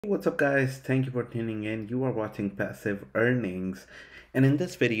What's up, guys? Thank you for tuning in. You are watching Passive Earnings, and in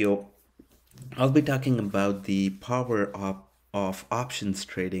this video, I'll be talking about the of options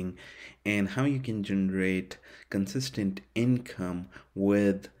trading and how you can generate consistent income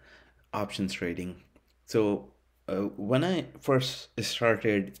with options trading. When I first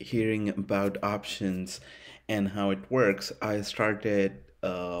started hearing about options and how it works, I started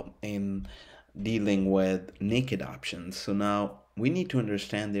in dealing with naked options. So now we need to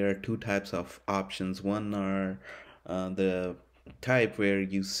understand there are two types of options. One are the type where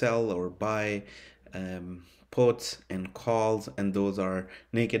you sell or buy puts and calls, and those are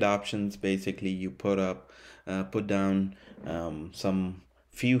naked options. Basically, you put down some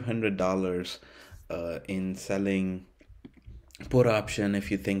few $100s in selling put option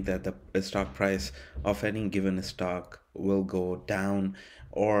if you think that the stock price of any given stock will go down,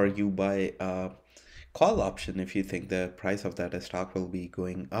 or you buy a call option if you think the price of that stock will be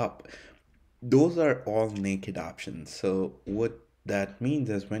going up. Those are all naked options. So what that means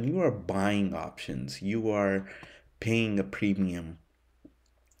is when you are buying options, you are paying a premium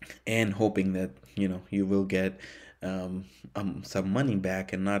and hoping that you will get some money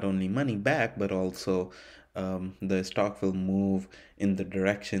back, and not only money back but also the stock will move in the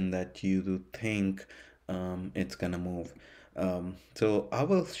direction that you think it's gonna move. So I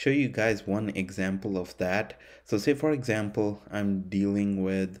will show you guys one example of that. So say for example I'm dealing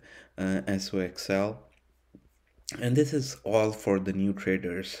with SOXL, and this is all for the new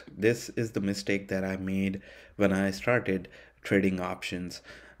traders. This is the mistake that I made when I started trading options.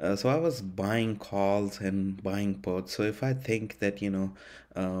 So I was buying calls and buying puts. So if I think that, in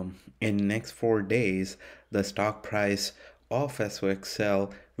next 4 days, the stock price of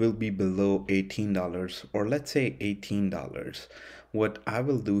SOXL will be below $18, or let's say $18. What I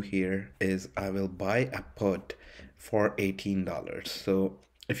will do here is I will buy a put for $18. So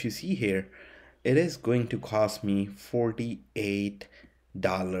if you see here, it is going to cost me $48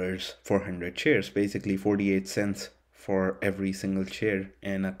 for 100 shares, basically 48 cents for every single share,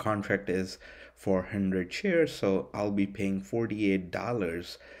 and a contract is for 100 shares, so I'll be paying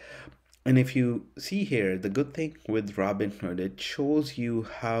 $48. And if you see here, the good thing with Robinhood, it shows you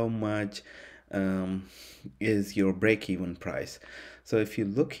how much um, is your break-even price. So if you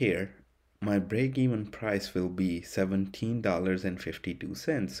look here, my break-even price will be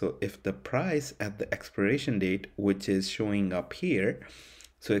 $17.52. So if the price at the expiration date, which is showing up here,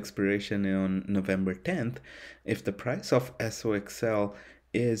 so expiration on November 10th, if the price of SOXL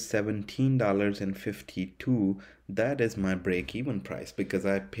is $17.52, that is my break-even price, because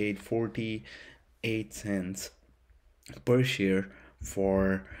I paid 48 cents per share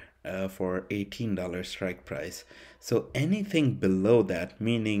for $18 strike price. So anything below that,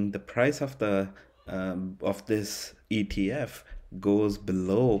 meaning the price of this ETF goes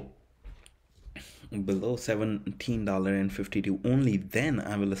below $17.52, only then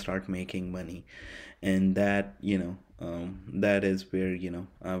I will start making money. And that, that is where,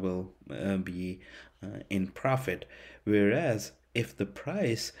 I will be in profit. Whereas if the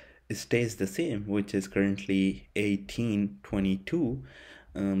price stays the same, which is currently 18.22,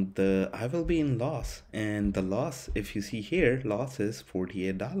 the I will be in loss. And the loss, if you see here, loss is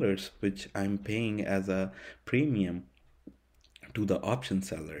 $48, which I'm paying as a premium to the option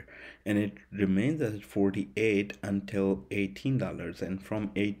seller, and it remains at 48 until $18, and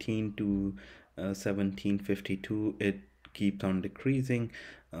from 18 to 17.52 it keeps on decreasing.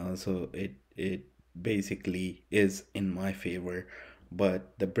 So it basically is in my favor,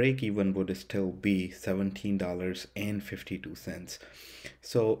 but the break even would still be $17.52.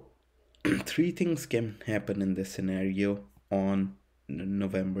 So three things can happen in this scenario on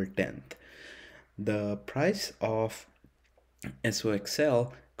November 10th. The price of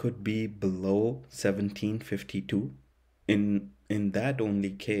SOXL could be below 17.52. In that only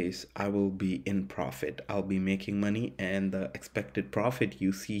case, I will be in profit. I'll be making money, and the expected profit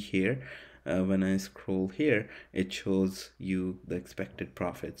you see here, when I scroll here, it shows you the expected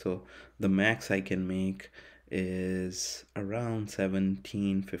profit. So the max I can make is around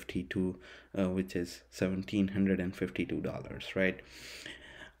 17.52, which is $1,752, right?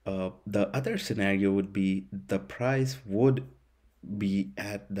 The other scenario would be the price would be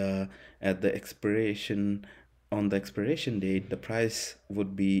at the expiration, on the expiration date, the price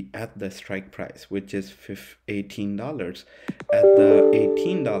would be at the strike price, which is $18. At the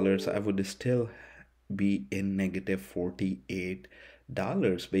 $18, I would still be in negative $48,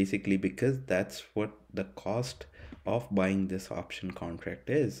 basically, because that's what the cost of buying this option contract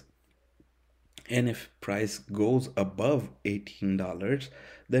is. And if price goes above $18,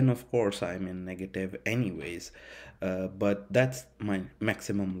 then of course I'm in negative anyways. But that's my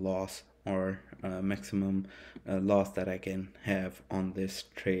maximum loss, or maximum loss that I can have on this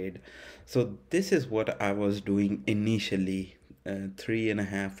trade. So this is what I was doing initially,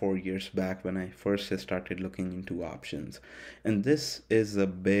 3.5, 4 years back when I first started looking into options. And this is a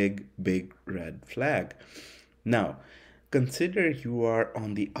big, big red flag. Now, consider you are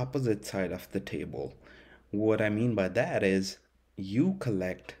on the opposite side of the table. What I mean by that is you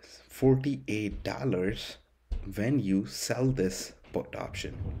collect $48 when you sell this put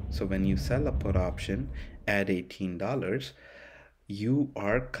option. So when you sell a put option at $18, you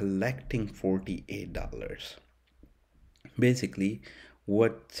are collecting $48. Basically,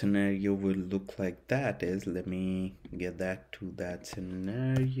 what scenario will look like that is, let me get that to that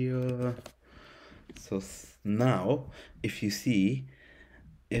scenario. So now, if you see,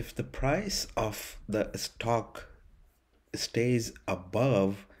 if the price of the stock stays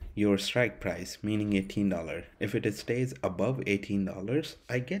above your strike price, meaning $18, if it stays above $18,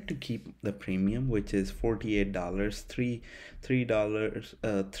 I get to keep the premium, which is $48. $3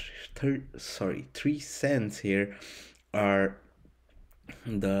 sorry, 3 cents here are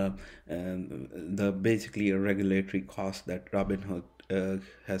the basically a regulatory cost that Robinhood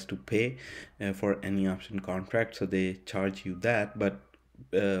has to pay for any option contract. So they charge you that, but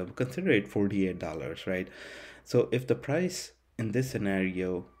consider it $48, right? So if the price in this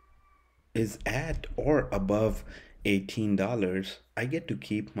scenario is at or above $18, I get to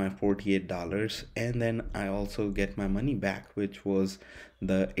keep my $48, and then I also get my money back, which was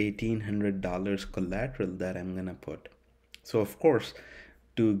the $1,800 collateral that I'm gonna put. So of course,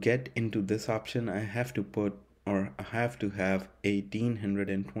 to get into this option, I have to put, or I have to have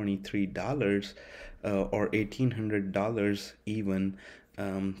 $1,823 or $1,800 even,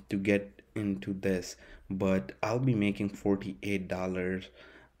 to get into this. But I'll be making $48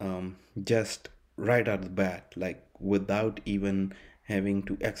 just right out of the bat, like without even having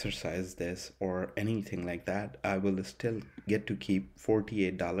to exercise this or anything like that. I will still get to keep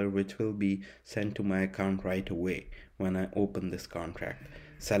 $48, which will be sent to my account right away when I open this contract,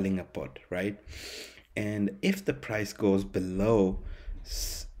 selling a put, right? And if the price goes below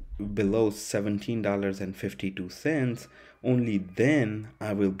 $17.52, only then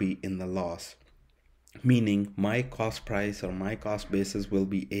I will be in the loss, meaning my cost price or my cost basis will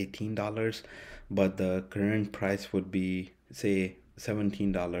be $18, but the current price would be, say,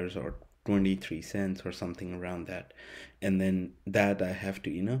 $17 or 23 cents or something around that. And then that I have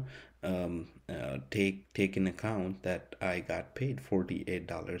to, take in account that I got paid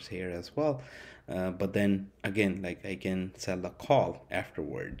 $48 here as well. But then again, like, I can sell a call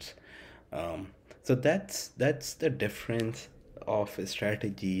afterwards. um, so that's the difference of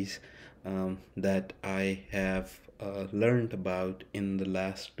strategies that I have learned about in the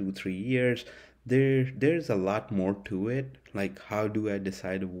last 2-3 years. There's a lot more to it, like how do I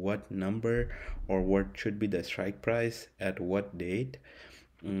decide what number or what should be the strike price at what date.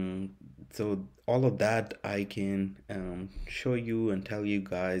 Mm, so all of that I can show you and tell you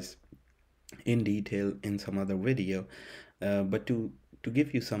guys in detail in some other video. But to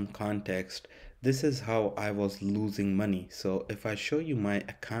give you some context, this is how I was losing money. So if I show you my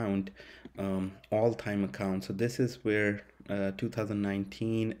account, all-time account, so this is where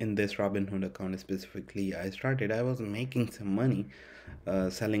 2019, in this Robinhood account specifically, I was making some money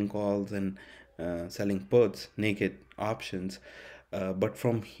selling calls and selling puts, naked options. But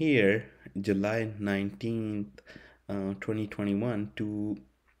from here, July 19th, 2021 to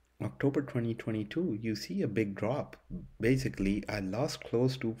October 2022, you see a big drop. Basically, I lost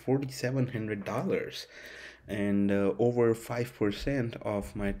close to $4,700 and over 5%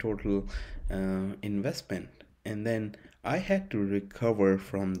 of my total investment. And then I had to recover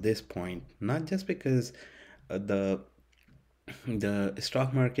from this point, not just because the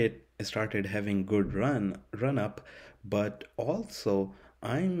stock market started having good run up, but also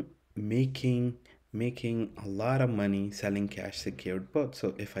I'm making a lot of money selling cash secured puts.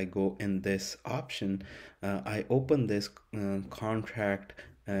 So if I go in this option, I open this contract,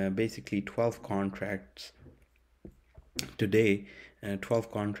 basically 12 contracts today,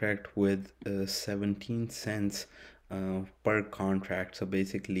 12 contract with 17 cents per contract. So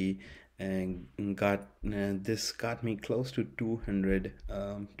basically, got this got me close to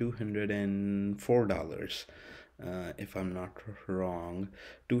 $204, if I'm not wrong.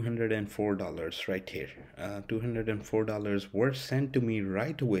 $204 right here. $204 were sent to me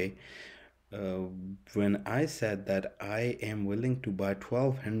right away uh, when I said that I am willing to buy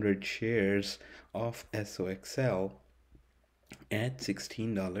 1,200 shares of SOXL at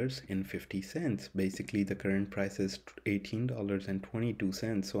 $16.50. Basically, the current price is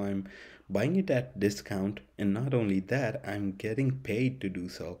 $18.22. So I'm buying it at discount, and not only that, I'm getting paid to do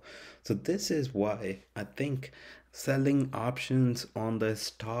so. So this is why I think selling options on the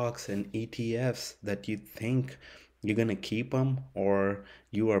stocks and ETFs that you think you're gonna keep them or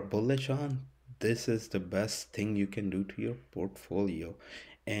you are bullish on, this is the best thing you can do to your portfolio.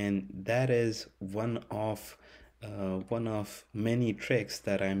 And that is one of many tricks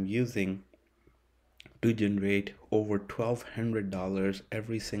that I'm using to generate over $1,200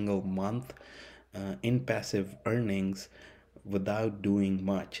 every single month in passive earnings without doing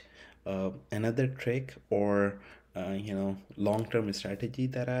much. Another trick or long-term strategy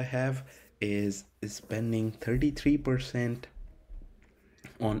that I have is spending 33%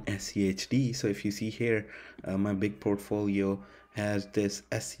 on SCHD. So if you see here, my big portfolio has this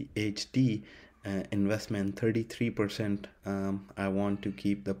SCHD investment 33%. I want to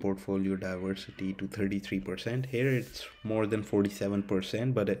keep the portfolio diversity to 33%. Here it's more than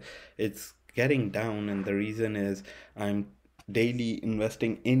 47%, but it's getting down, and the reason is I'm daily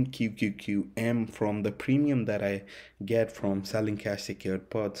investing in QQQM from the premium that I get from selling cash secured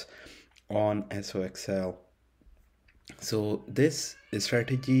puts on SOXL. So this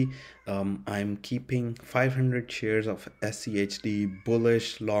strategy, I'm keeping 500 shares of SCHD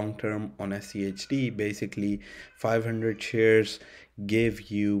bullish long term on SCHD. Basically, 500 shares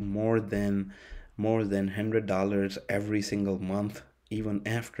give you more than $100 every single month, even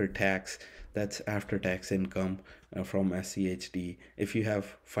after tax. That's after tax income from SCHD. If you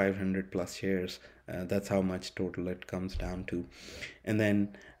have 500 plus shares, that's how much total it comes down to. And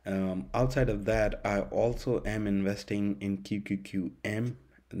then outside of that, I also am investing in QQQM,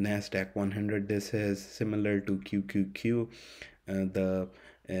 NASDAQ 100. This is similar to QQQ, the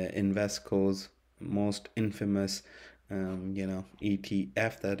Invesco's most infamous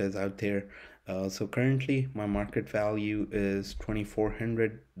ETF that is out there. So currently my market value is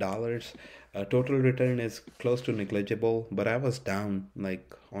 $2,400. Total return is close to negligible, but I was down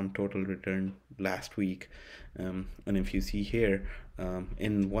like on total return last week. And if you see here,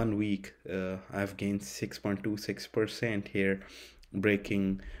 in 1 week, I've gained 6.26% here,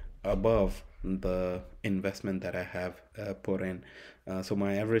 breaking above the investment that I have put in. So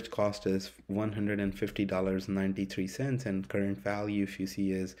my average cost is $150.93, and current value, if you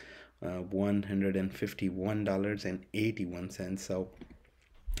see, is $151.81.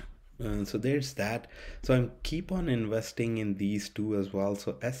 So there's that. So I'm keep on investing in these two as well.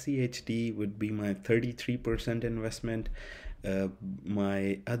 So SCHD would be my 33% investment.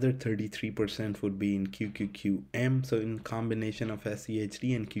 My other 33% would be in QQQM. So in combination of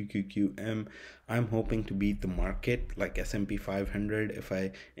SCHD and QQQM, I'm hoping to beat the market like S&P 500 if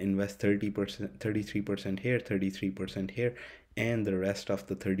I invest 30%, 33% here, 33% here, and the rest of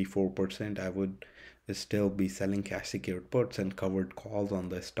the 34% I would still be selling cash secured puts and covered calls on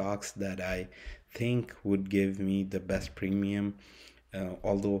the stocks that I think would give me the best premium,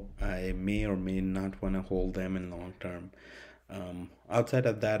 although I may or may not want to hold them in long term. Outside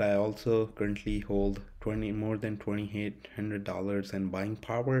of that, I also currently hold more than $2,800 in buying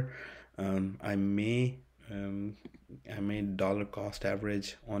power. I may I made dollar cost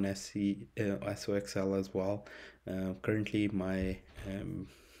average on SOXL as well. Currently, my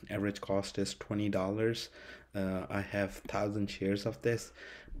average cost is $20. I have 1,000 shares of this,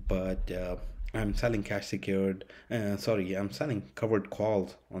 but I'm selling cash secured. Sorry, I'm selling covered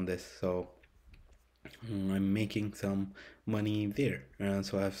calls on this, so I'm making some money there.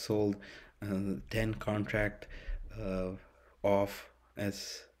 So I've sold 10 contract uh, of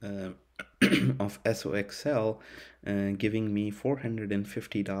S of SOXL, giving me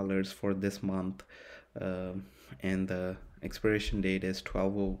 $450 for this month, and the expiration date is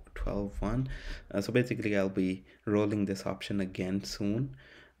 12/12/1. So basically, I'll be rolling this option again soon.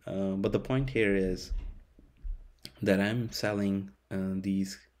 But the point here is that I'm selling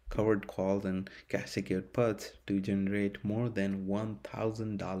these covered calls and cash secured puts to generate more than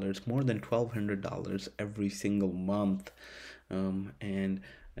 $1,000, more than $1,200 every single month, and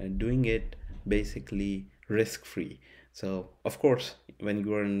doing it basically risk free. So, of course, when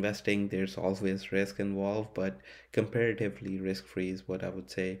you are investing, there's always risk involved, but comparatively risk free is what I would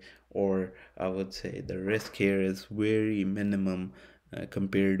say, or I would say the risk here is very minimum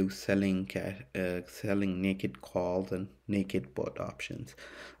compared to selling naked calls and naked put options.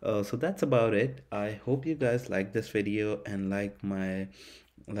 So that's about it. I hope you guys like this video and like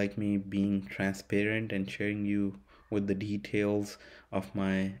me being transparent and sharing you with the details of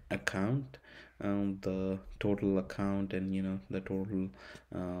my account, the total account, and the total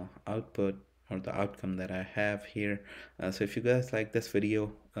output or the outcome that I have here. So if you guys like this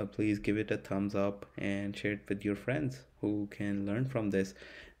video, please give it a thumbs up and share it with your friends who can learn from this.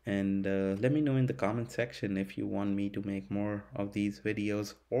 And let me know in the comment section if you want me to make more of these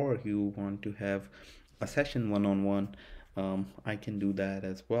videos, or you want to have a session one-on-one. I can do that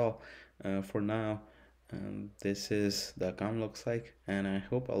as well. For now, this is the account looks like, and I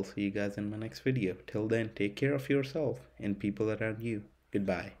hope I'll see you guys in my next video. Till then, take care of yourself and people around you.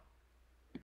 Goodbye.